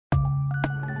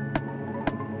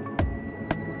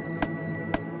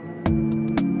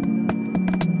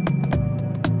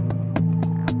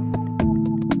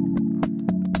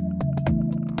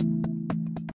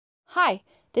Hi,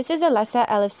 this is Alessa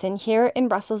Ellefson here in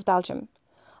Brussels, Belgium.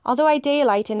 Although I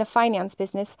daylight in the finance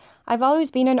business, I've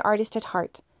always been an artist at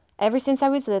heart. Ever since I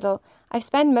was little, I've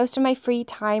spent most of my free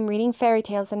time reading fairy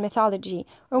tales and mythology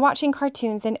or watching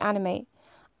cartoons and anime.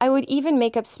 I would even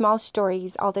make up small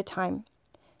stories all the time.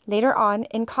 Later on,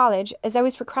 in college, as I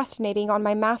was procrastinating on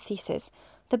my math thesis,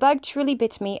 the bug truly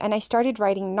bit me and I started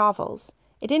writing novels.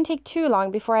 It didn't take too long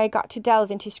before I got to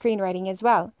delve into screenwriting as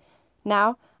well.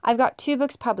 Now, I've got 2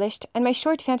 books published, and my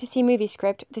short fantasy movie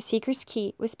script, The Seeker's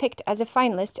Key, was picked as a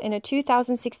finalist in a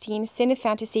 2016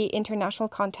 CINEfantasy International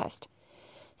Contest.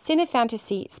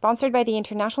 CINEfantasy, sponsored by the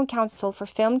International Council for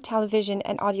Film, Television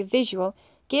and Audiovisual,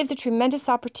 gives a tremendous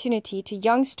opportunity to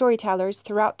young storytellers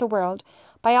throughout the world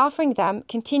by offering them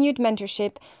continued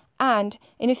mentorship and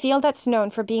in a field that's known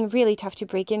for being really tough to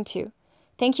break into.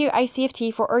 Thank you,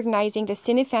 ICFT, for organizing the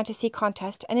CINEfantasy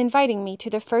contest and inviting me to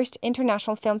the first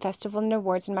International Film Festival and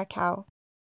Awards in Macau.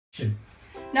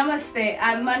 Namaste,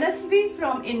 I'm Manasvi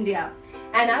from India.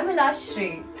 And I'm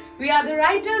Ilashri. We are the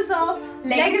writers of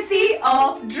Legacy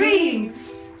of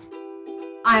Dreams.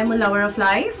 I'm a lover of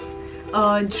life,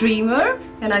 a dreamer,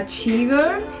 an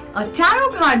achiever, a tarot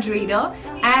card reader,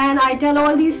 and I tell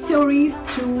all these stories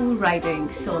through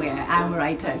writing. So yeah, I'm a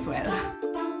writer as well.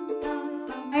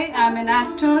 I am an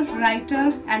actor,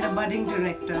 writer and a budding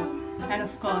director. And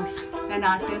of course, an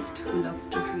artist who loves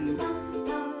to dream.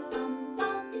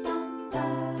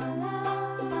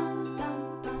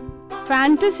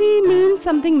 Fantasy means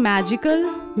something magical,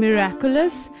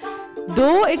 miraculous,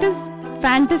 though it is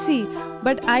fantasy,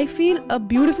 but I feel a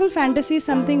beautiful fantasy is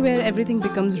something where everything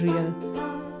becomes real.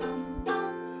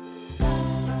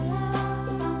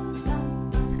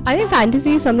 I think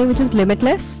fantasy is something which is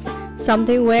limitless,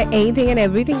 something where anything and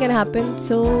everything can happen.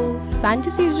 So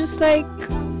fantasy is just like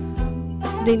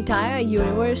the entire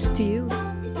universe to you.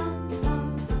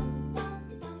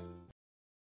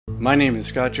 My name is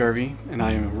Scott Jarvie, and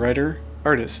I am a writer,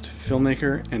 artist,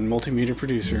 filmmaker, and multimedia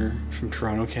producer from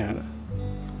Toronto, Canada.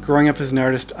 Growing up as an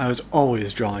artist, I was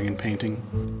always drawing and painting.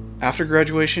 After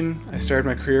graduation, I started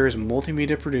my career as a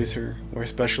multimedia producer, where I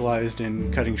specialized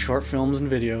in cutting short films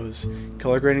and videos,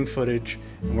 color grading footage,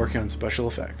 and working on special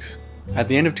effects. At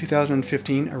the end of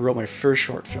 2015, I wrote my first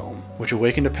short film, which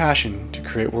awakened a passion to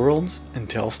create worlds and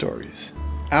tell stories.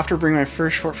 After bringing my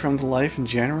first short film to life in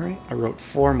January, I wrote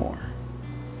 4 more.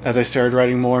 As I started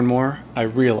writing more and more, I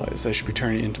realized I should be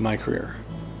turning it into my career.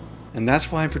 And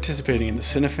that's why I'm participating in the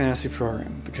CINEfantasy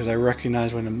program, because I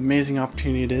recognize what an amazing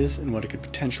opportunity it is and what it could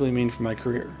potentially mean for my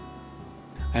career.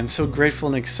 I am so grateful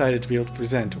and excited to be able to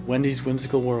present Wendy's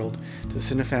Whimsical World to the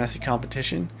CINEfantasy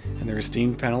competition and their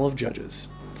esteemed panel of judges.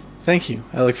 Thank you.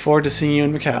 I look forward to seeing you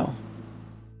in Macau.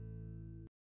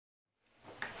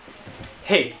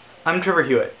 Hey, I'm Trevor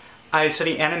Hewitt. I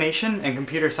study animation and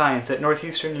computer science at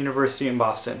Northeastern University in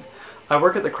Boston. I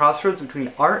work at the crossroads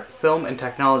between art, film, and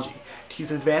technology to use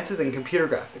advances in computer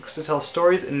graphics to tell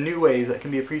stories in new ways that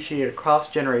can be appreciated across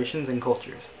generations and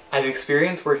cultures. I've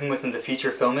experience working within the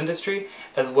feature film industry,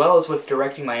 as well as with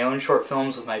directing my own short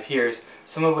films with my peers,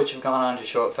 some of which have gone on to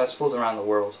show at festivals around the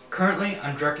world. Currently,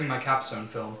 I'm directing my capstone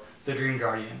film, The Dream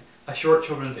Guardian, a short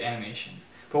children's animation.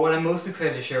 But what I'm most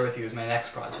excited to share with you is my next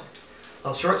project,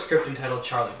 a short script entitled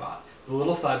Charlie Bot, the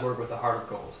little cyborg with a heart of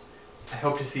gold. I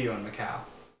hope to see you in Macau.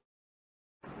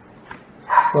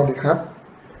 สวัสดีครับ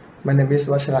My name is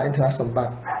Wachara Intara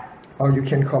Sombat, or you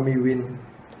can call me Win.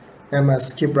 I'm a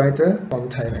scriptwriter from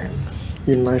Thailand.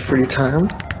 In my free time,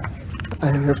 I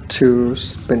love to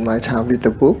spend my time with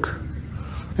the book.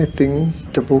 I think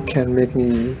the book can make me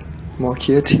more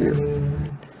creative.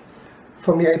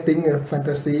 For me, I think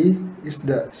fantasy is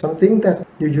something that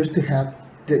you used to have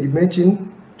the imagine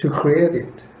to create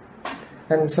it.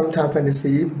 And sometimes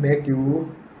fantasy make you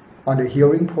on the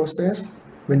hearing process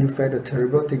when you face a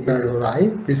terrible thing in your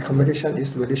life. This competition is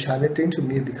very challenging to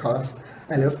me because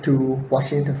I love to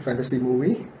watching the fantasy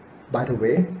movie. By the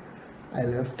way, I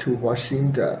love to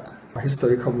watching the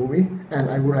historical movie, and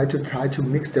I would like to try to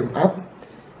mix them up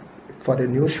for the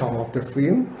new genre of the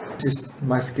film. This is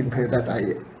my screenplay that I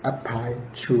apply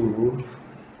to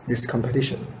this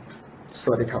competition. ส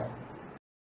วัสดีครับ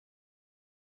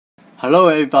Hello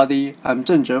everybody, I'm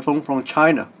Zheng Zhefeng from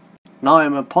China. Now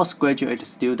I'm a postgraduate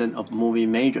student of movie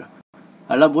major.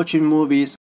 I love watching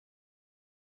movies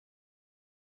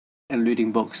and reading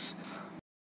books.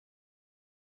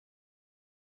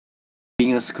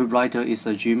 Being a scriptwriter is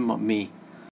a dream of me.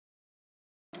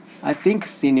 I think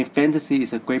CINEfantasy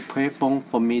is a great platform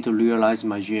for me to realize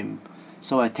my dream,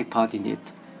 so I take part in it.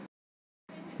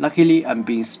 Luckily, I'm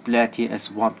being selected as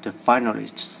one of the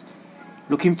finalists.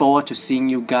 Looking forward to seeing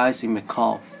you guys in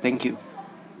Macau. Thank you.